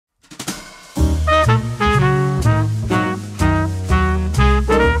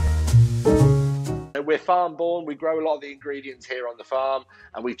farm born. We grow a lot of the ingredients here on the farm,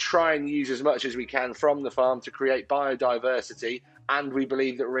 and we try and use as much as we can from the farm to create biodiversity, and we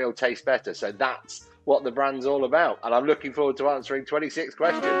believe that real tastes better. So that's what the brand's all about, and I'm looking forward to answering 26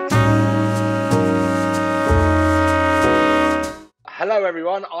 questions. Hello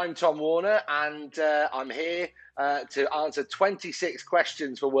everyone, I'm Tom Warner, and I'm here to answer 26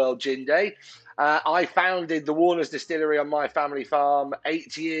 questions for World Gin Day. I founded the Warner's Distillery on my family farm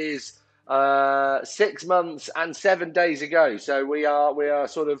 8 years, 6 months and 7 days ago. So we are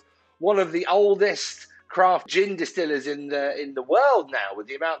sort of one of the oldest craft gin distillers in the world now, with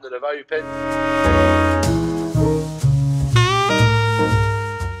the amount that have opened.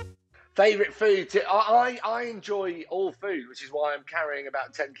 Favourite food? I enjoy all food, which is why I'm carrying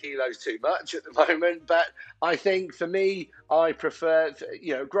about 10 kilos too much at the moment. But I think for me, I prefer,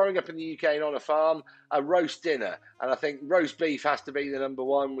 growing up in the UK and on a farm, a roast dinner. And I think roast beef has to be the number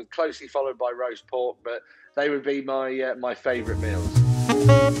one, with closely followed by roast pork. But they would be my favourite meals.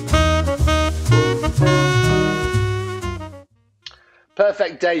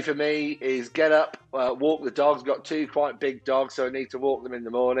 Perfect day for me is get up, walk the dogs. Got 2 quite big dogs, so I need to walk them in the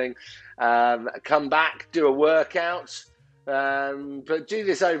morning. Come back, do a workout, but do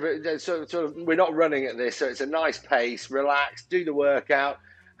this over sort of. We're not running at this, so it's a nice pace. Relax, do the workout.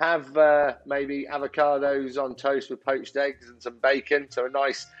 Have maybe avocados on toast with poached eggs and some bacon, so a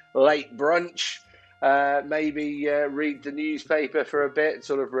nice late brunch. Maybe read the newspaper for a bit,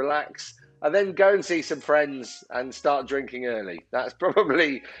 sort of relax. And then go and see some friends and start drinking early. That's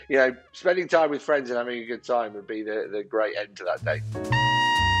probably, spending time with friends and having a good time would be the great end to that day.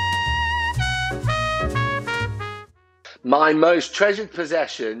 My most treasured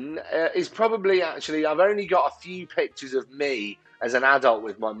possession is probably, actually, I've only got a few pictures of me as an adult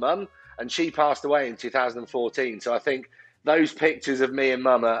with my mum, and she passed away in 2014. So I think those pictures of me and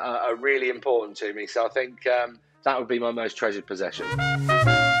mum are really important to me. So I think that would be my most treasured possession.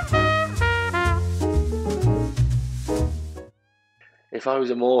 If I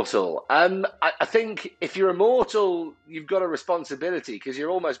was immortal, I think if you're immortal, you've got a responsibility, because you're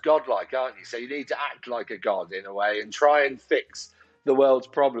almost godlike, aren't you? So you need to act like a god in a way and try and fix the world's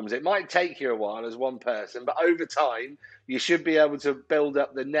problems. It might take you a while as one person, but over time, you should be able to build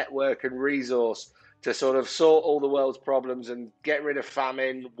up the network and resource to sort of sort all the world's problems and get rid of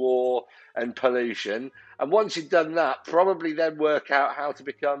famine, war, and pollution. And once you've done that, probably then work out how to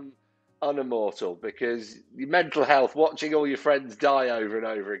become unimmortal, because your mental health, watching all your friends die over and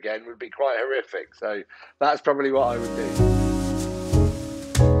over again, would be quite horrific. So that's probably what I would do.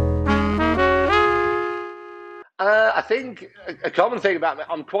 I think a common thing about me,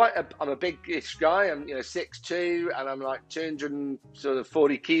 I'm a big-ish guy. I'm 6'2", and I'm like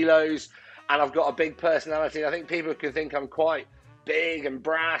 240 kilos, and I've got a big personality. I think people can think I'm quite big and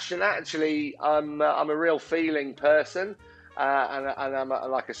brash, and actually I'm a real feeling person. And I'm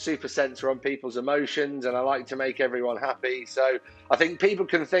like a super sensor on people's emotions, and I like to make everyone happy. So I think people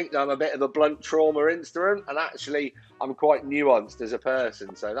can think that I'm a bit of a blunt trauma instrument, and actually I'm quite nuanced as a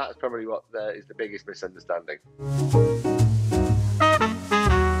person. So that's probably what is the biggest misunderstanding.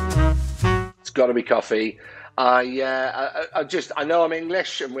 It's got to be coffee. I know I'm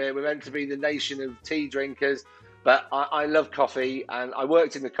English, and we're meant to be the nation of tea drinkers, but I love coffee, and I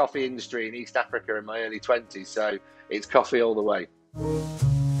worked in the coffee industry in East Africa in my early 20s, so it's coffee all the way.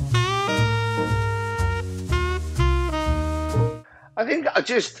 I think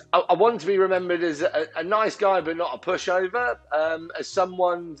I want to be remembered as a nice guy, but not a pushover, as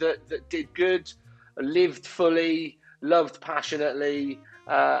someone that did good, lived fully, loved passionately,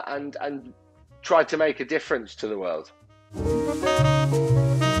 and tried to make a difference to the world.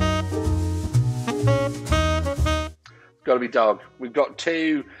 Got to be dog. We've got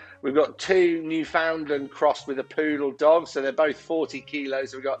two Newfoundland crossed with a poodle dog, so they're both 40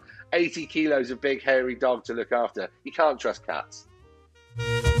 kilos. So we've got 80 kilos of big hairy dog to look after. You can't trust cats.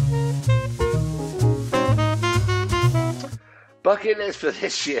 Bucket list for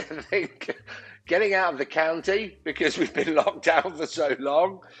this year, I think getting out of the county, because we've been locked down for so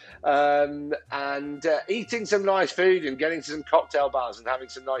long, and eating some nice food and getting to some cocktail bars and having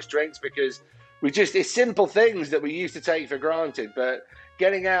some nice drinks, because it's simple things that we used to take for granted, but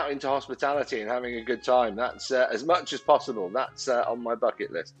getting out into hospitality and having a good time, that's as much as possible. That's on my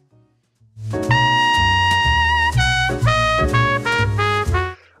bucket list.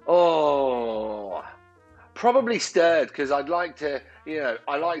 Oh, probably stirred, because I'd like to,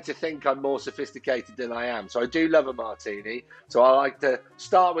 I like to think I'm more sophisticated than I am. So I do love a martini. So I like to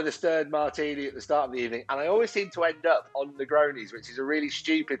start with a stirred martini at the start of the evening. And I always seem to end up on Negronis, which is a really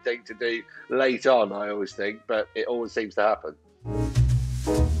stupid thing to do late on, I always think, but it always seems to happen.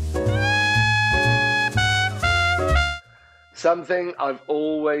 Something I've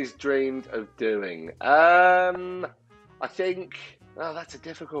always dreamed of doing. I think, oh, that's a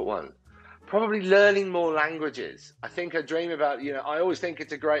difficult one. Probably learning more languages. I think I dream about, I always think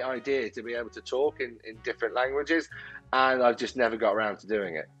it's a great idea to be able to talk in different languages, and I've just never got around to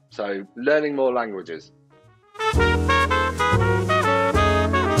doing it. So learning more languages.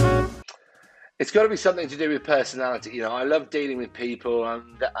 It's got to be something to do with personality. I love dealing with people,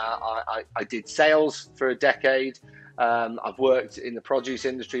 and I did sales for a decade. I've worked in the produce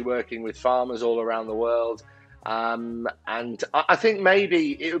industry, working with farmers all around the world. And I think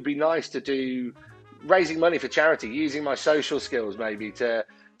maybe it would be nice to do raising money for charity, using my social skills maybe to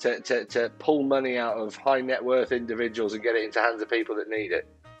pull money out of high net worth individuals and get it into hands of people that need it.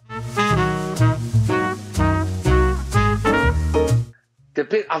 The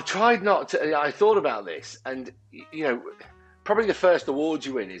bit I've tried not to, I thought about this, and probably the first award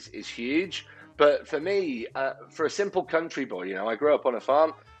you win is huge. But for me, for a simple country boy, I grew up on a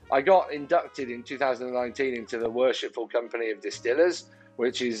farm. I got inducted in 2019 into the Worshipful Company of Distillers,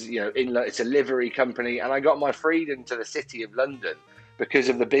 which is, it's a livery company. And I got my freedom to the City of London because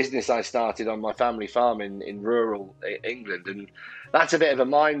of the business I started on my family farm in rural England. And that's a bit of a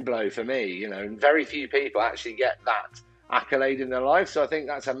mind blow for me, and very few people actually get that accolade in their life. So I think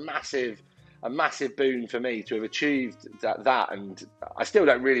that's a massive boon for me to have achieved that, and I still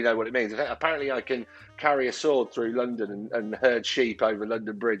don't really know what it means. Apparently I can carry a sword through London and herd sheep over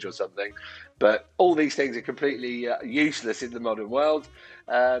London Bridge or something, but all these things are completely useless in the modern world,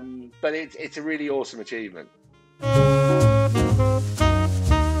 but it's a really awesome achievement.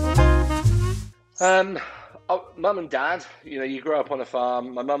 Mum and dad, you grow up on a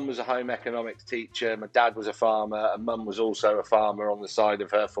farm. My mum was a home economics teacher. My dad was a farmer, and mum was also a farmer on the side of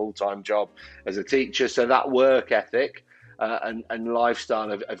her full-time job as a teacher. So that work ethic and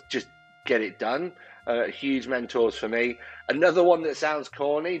lifestyle of just get it done, huge mentors for me. Another one that sounds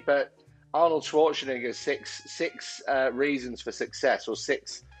corny, but Arnold Schwarzenegger's six reasons for success, or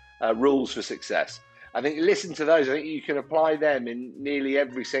six rules for success. I think listen to those. I think you can apply them in nearly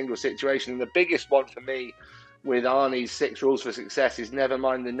every single situation. And the biggest one for me with Arnie's 6 rules for success is never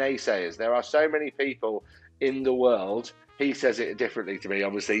mind the naysayers. There are so many people in the world. He says it differently to me,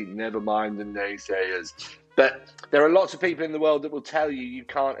 obviously, never mind the naysayers. But there are lots of people in the world that will tell you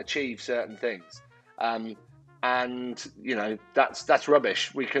can't achieve certain things. And, that's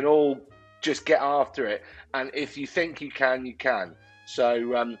rubbish. We can all just get after it. And if you think you can, you can.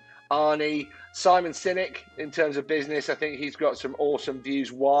 So Arnie, Simon Sinek, in terms of business, I think he's got some awesome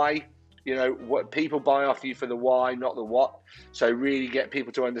views. Why? What people buy off you for the why, not the what. So really get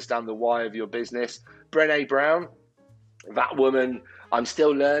people to understand the why of your business. Brené Brown, that woman, I'm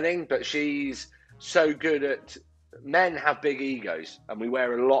still learning, but she's so good at, men have big egos and we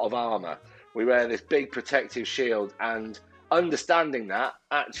wear a lot of armor. We wear this big protective shield, and understanding that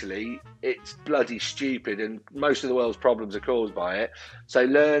actually it's bloody stupid and most of the world's problems are caused by it. So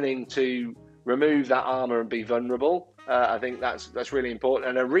learning to remove that armor and be vulnerable, I think that's really important.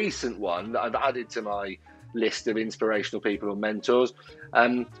 And a recent one that I've added to my list of inspirational people and mentors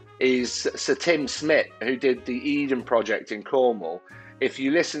is Sir Tim Smith, who did the Eden Project in Cornwall. If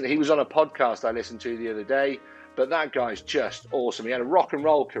you listen, he was on a podcast I listened to the other day, but that guy's just awesome. He had a rock and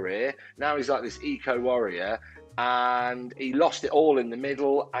roll career. Now he's like this eco warrior, and he lost it all in the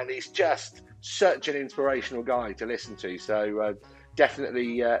middle, and he's just such an inspirational guy to listen to. So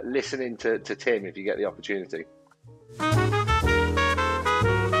definitely listening to Tim if you get the opportunity.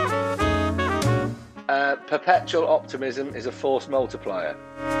 Perpetual optimism is a force multiplier.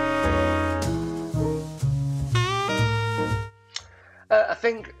 I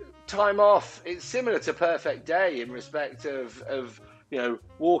think time off, it's similar to perfect day in respect of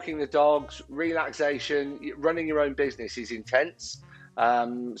walking the dogs, relaxation. Running your own business is intense.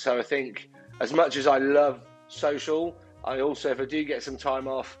 So I think as much as I love social, I also, if I do get some time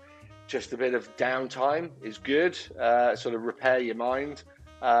off, just a bit of downtime is good, sort of repair your mind.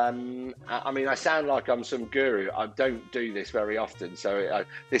 I sound like I'm some guru. I don't do this very often, so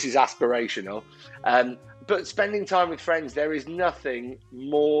this is aspirational. But spending time with friends, there is nothing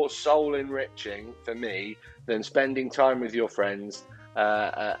more soul enriching for me than spending time with your friends,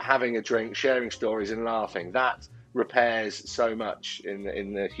 having a drink, sharing stories and laughing. That repairs so much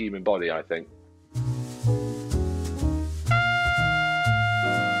in the human body, I think.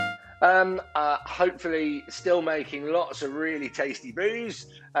 Hopefully still making lots of really tasty booze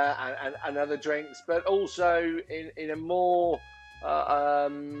and other drinks, but also in a more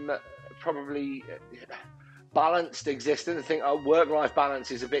probably balanced existence. I think our work-life balance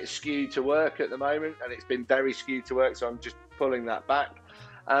is a bit skewed to work at the moment, and it's been very skewed to work, so I'm just pulling that back.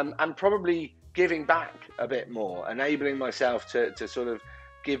 And probably giving back a bit more, enabling myself to sort of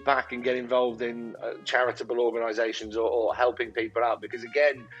give back and get involved in charitable organisations or helping people out, because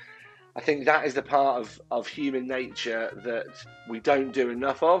again, I think that is the part of human nature that we don't do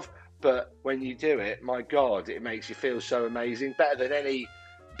enough of. But when you do it, my God, it makes you feel so amazing, better than any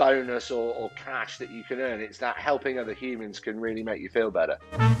bonus or cash that you can earn. It's that helping other humans can really make you feel better.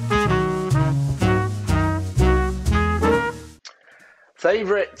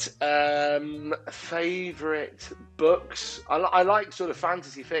 Favorite books. I like sort of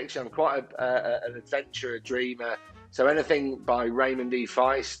fantasy fiction. I'm quite an adventurer, dreamer. So anything by Raymond E.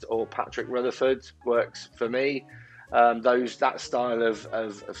 Feist or Patrick Rutherford works for me. That style of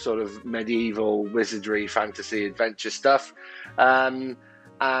sort of medieval wizardry, fantasy, adventure stuff.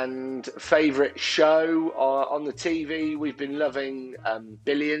 And favorite show on the TV, we've been loving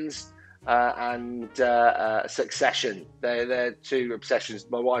Billions and Succession. They're two obsessions.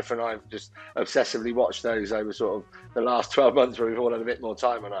 My wife and I have just obsessively watched those over sort of the last 12 months, where we've all had a bit more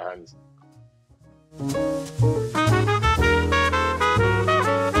time on our hands.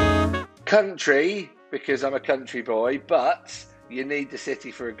 Country, because I'm a country boy, but you need the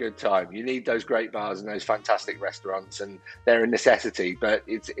city for a good time. You need those great bars and those fantastic restaurants, and they're a necessity, but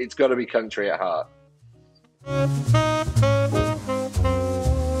it's got to be country at heart.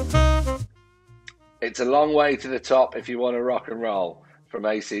 It's a long way to the top if you want to rock and roll, from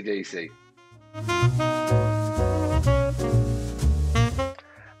AC/DC.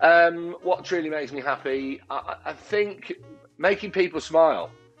 What truly makes me happy? I think making people smile.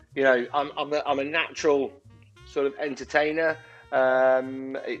 You know, I'm a natural sort of entertainer.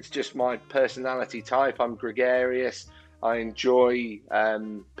 It's just my personality type. I'm gregarious. I enjoy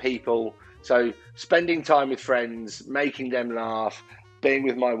people. So spending time with friends, making them laugh, being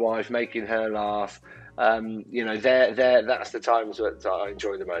with my wife, making her laugh. You know, that's the times that I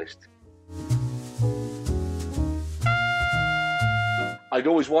enjoy the most. I'd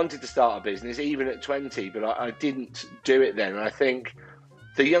always wanted to start a business, even at 20, but I didn't do it then. And I think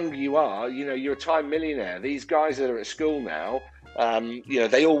the younger you are, you know, you're a time millionaire. These guys that are at school now, you know,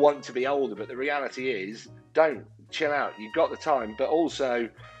 they all want to be older, but the reality is, don't. Chill out. You've got the time, but also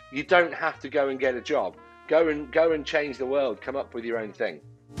you don't have to go and get a job. Go and change the world. Come up with your own thing.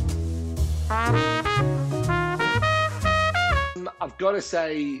 I've got to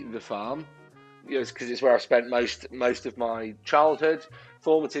say the farm, you know, because it's where I spent most of my childhood,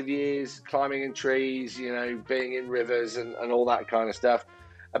 formative years, climbing in trees, you know, being in rivers and all that kind of stuff.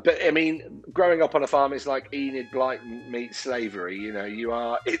 But I mean, growing up on a farm is like Enid Blyton meets slavery. You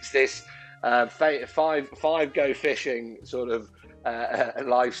know, it's this five go fishing sort of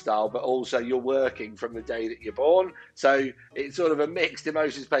lifestyle, but also you're working from the day that you're born. So it's sort of a mixed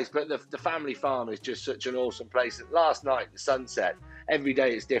emotions place. But the family farm is just such an awesome place. And last night, the sunset, every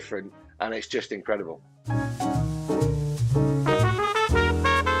day is different, and it's just incredible.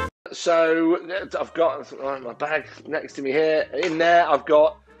 So I've got my bag next to me here. In there, I've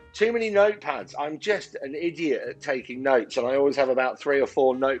got too many notepads. I'm just an idiot at taking notes, and I always have about 3 or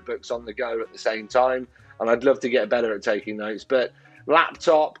 4 notebooks on the go at the same time, and I'd love to get better at taking notes. But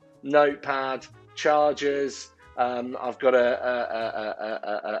laptop, notepad, chargers. I've got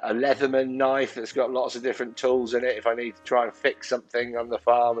a Leatherman knife that's got lots of different tools in it if I need to try and fix something on the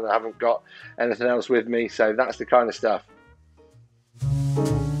farm and I haven't got anything else with me. So that's the kind of stuff.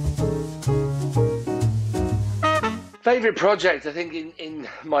 Favourite project, I think, in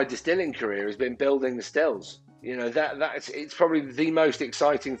my distilling career has been building the stills. You know, it's probably the most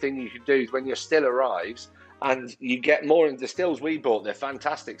exciting thing you can do when your still arrives and you get more into the stills we bought. They're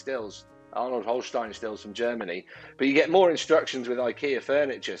fantastic stills, Arnold Holstein stills from Germany, but you get more instructions with IKEA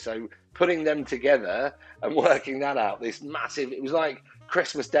furniture. So putting them together and working that out, this massive, it was like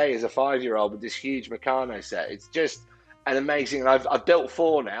Christmas Day as a 5-year-old with this huge Meccano set. It's just an amazing, and I've built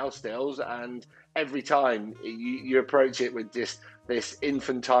 4 now stills, and every time you approach it with this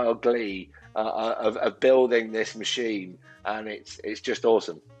infantile glee of building this machine, and it's just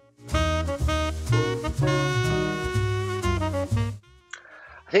awesome.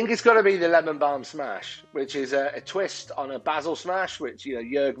 I think it's got to be the lemon balm smash, which is a twist on a basil smash, which, you know,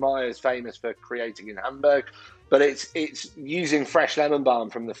 Jörg Meyer is famous for creating in Hamburg. But it's using fresh lemon balm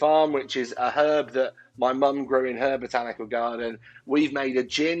from the farm, which is a herb that my mum grew in her botanical garden. We've made a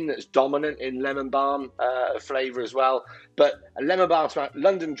gin that's dominant in lemon balm flavour as well. But a lemon balm smash,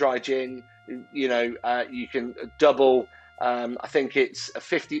 London dry gin, you know, you can double. I think it's a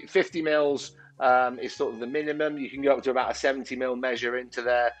 50 mils. Is sort of the minimum. You can go up to about a 70 ml measure into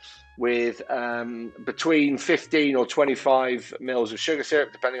there with between 15 or 25 mils of sugar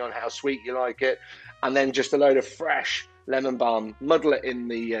syrup, depending on how sweet you like it, and then just a load of fresh lemon balm, muddle it in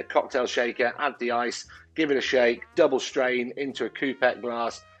the cocktail shaker, add the ice, give it a shake, double strain into a coupette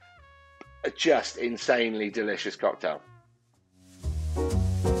glass. A just insanely delicious cocktail.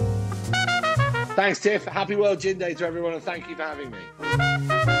 Thanks, Tiff. Happy World Gin Day to everyone, and thank you for having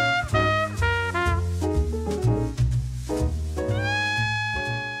me.